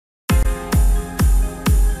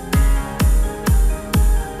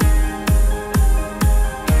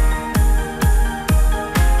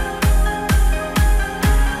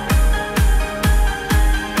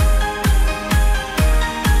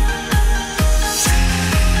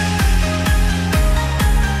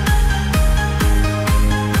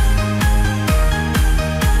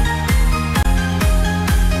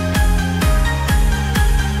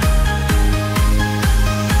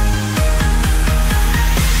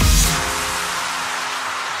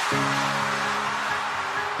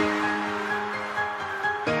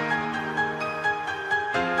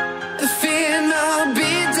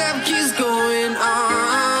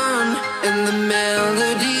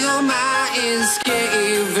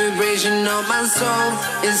escape. Vibration of my soul,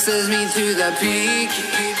 it sends me to the peak.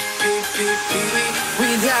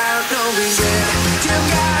 Without no regret, you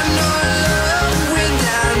got no love.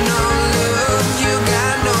 Without no love, you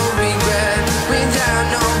got no regret. Without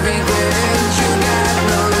no regret, you got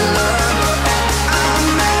no love. I'm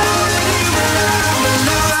melody where I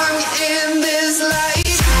belong in this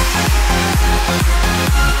life.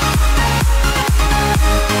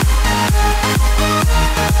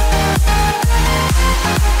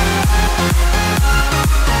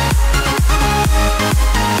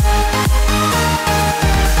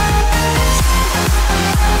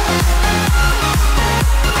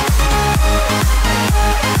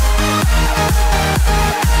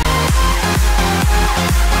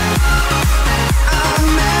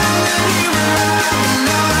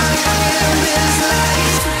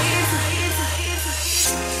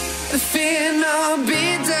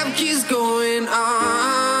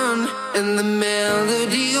 And the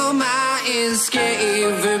melody of my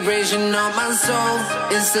escape, vibration of my soul,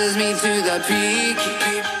 it sends me to the peak.